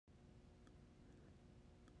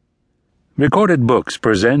Recorded Books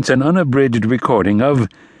presents an unabridged recording of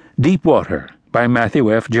Deepwater by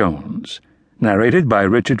Matthew F. Jones, narrated by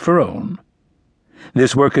Richard Ferrone.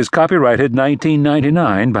 This work is copyrighted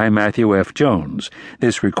 1999 by Matthew F. Jones.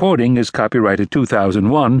 This recording is copyrighted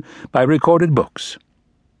 2001 by Recorded Books.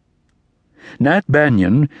 Nat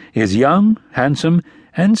Banyan is young, handsome,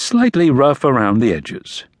 and slightly rough around the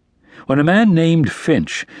edges. When a man named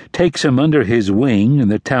Finch takes him under his wing in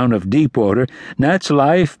the town of Deepwater, Nat's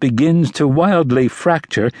life begins to wildly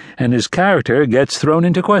fracture and his character gets thrown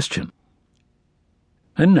into question.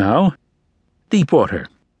 And now, Deepwater.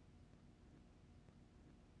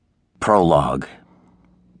 Prologue.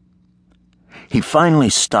 He finally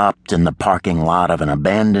stopped in the parking lot of an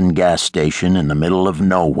abandoned gas station in the middle of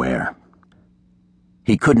nowhere.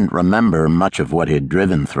 He couldn't remember much of what he'd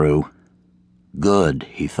driven through. Good,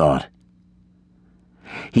 he thought.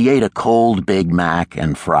 He ate a cold Big Mac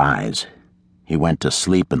and fries. He went to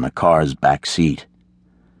sleep in the car's back seat.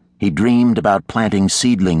 He dreamed about planting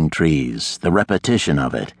seedling trees, the repetition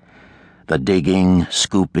of it, the digging,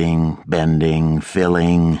 scooping, bending,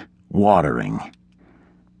 filling, watering.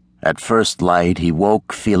 At first light, he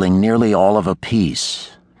woke feeling nearly all of a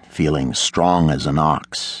piece, feeling strong as an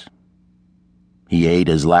ox. He ate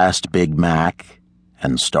his last Big Mac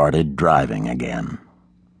and started driving again.